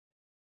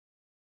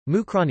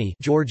Mukhrani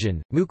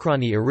Georgian,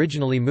 Mukhrani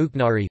originally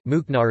Mukhnari,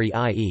 Mukhnari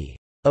i.e.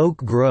 Oak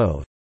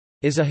Grove,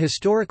 is a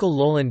historical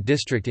lowland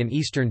district in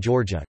eastern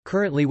Georgia,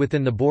 currently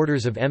within the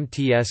borders of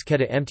Mts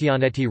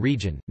Kheta-Mtianeti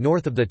region,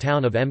 north of the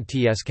town of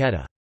Mts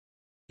Kheta.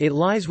 It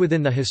lies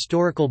within the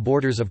historical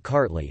borders of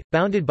Kartli,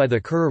 bounded by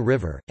the Kura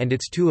River, and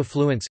its two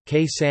affluents,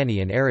 K-Sani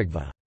and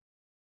Aragva.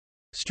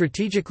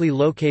 Strategically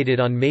located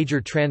on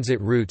major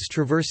transit routes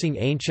traversing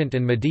ancient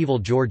and medieval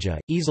Georgia,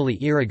 easily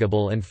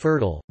irrigable and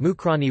fertile,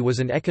 Mukhrani was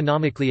an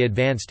economically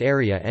advanced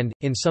area and,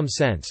 in some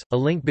sense, a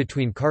link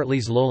between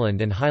Kartli's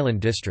lowland and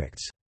highland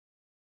districts.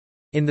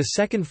 In the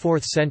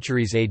 2nd–4th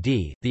centuries AD,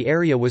 the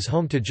area was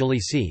home to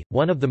Jalisi,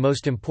 one of the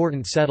most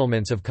important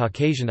settlements of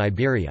Caucasian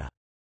Iberia.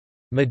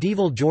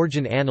 Medieval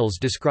Georgian annals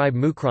describe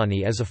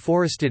Mukhrani as a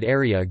forested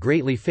area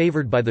greatly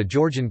favored by the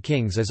Georgian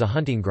kings as a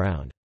hunting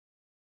ground.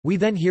 We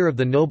then hear of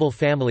the noble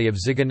family of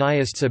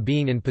Zyganiasts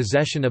being in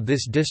possession of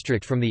this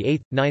district from the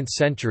 8th–9th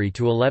century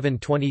to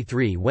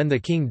 1123 when the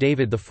King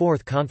David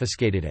IV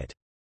confiscated it.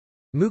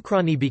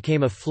 Mukhrani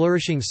became a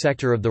flourishing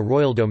sector of the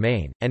royal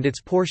domain, and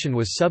its portion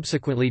was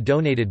subsequently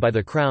donated by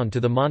the crown to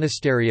the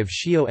monastery of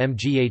Shio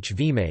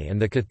Mgh and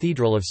the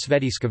cathedral of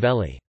Sveti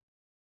Skaveli.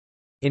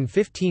 In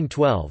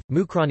 1512,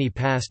 Mukhrani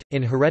passed,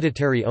 in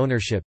hereditary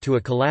ownership, to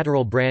a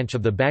collateral branch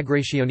of the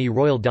Bagrationi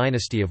royal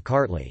dynasty of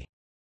Kartli.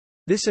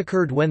 This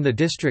occurred when the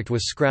district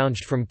was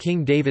scrounged from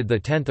King David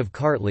X of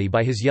Kartli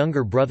by his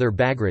younger brother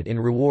Bagrat in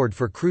reward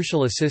for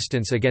crucial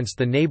assistance against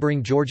the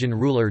neighbouring Georgian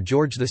ruler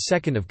George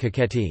II of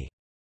Kakheti.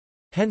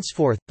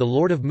 Henceforth, the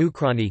lord of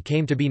Mukhrani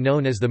came to be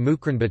known as the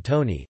Mukhran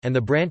Batoni, and the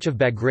branch of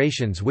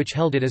Bagratians which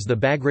held it as the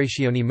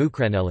Bagrationi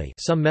Mukhraneli,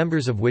 some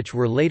members of which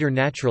were later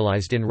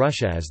naturalized in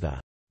Russia as the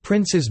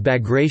Princes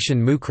Bagration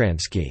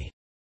Mukhransky.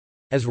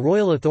 As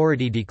royal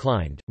authority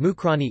declined,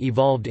 Mukhrani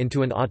evolved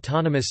into an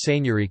autonomous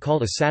seigneury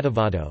called a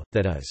Satavado,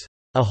 that is,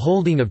 a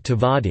holding of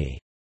Tavadi,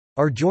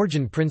 or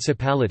Georgian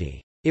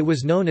principality. It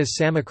was known as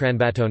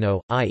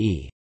Samakranbatono,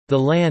 i.e., the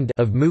land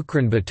of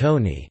Mukhran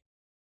Batoni.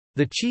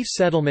 The chief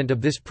settlement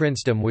of this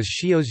princedom was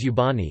Shios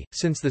Ubani,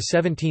 since the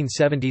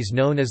 1770s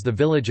known as the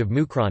village of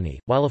Mukhrani,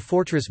 while a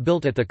fortress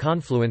built at the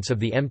confluence of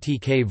the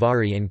Mtk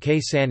Vari and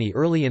K-Sani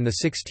early in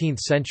the 16th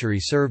century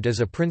served as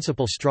a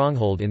principal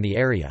stronghold in the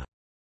area.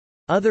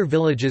 Other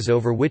villages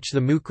over which the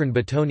Mukhran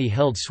Batoni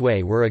held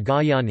sway were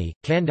Agayani,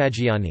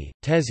 Kandagiani,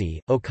 Tezi,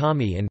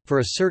 Okami and, for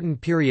a certain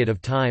period of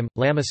time,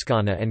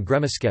 Lamaskana and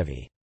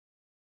Gremiskevi.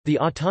 The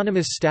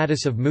autonomous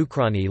status of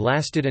Mukhrani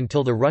lasted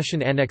until the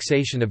Russian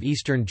annexation of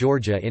eastern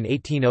Georgia in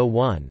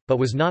 1801, but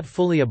was not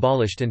fully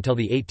abolished until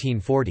the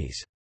 1840s.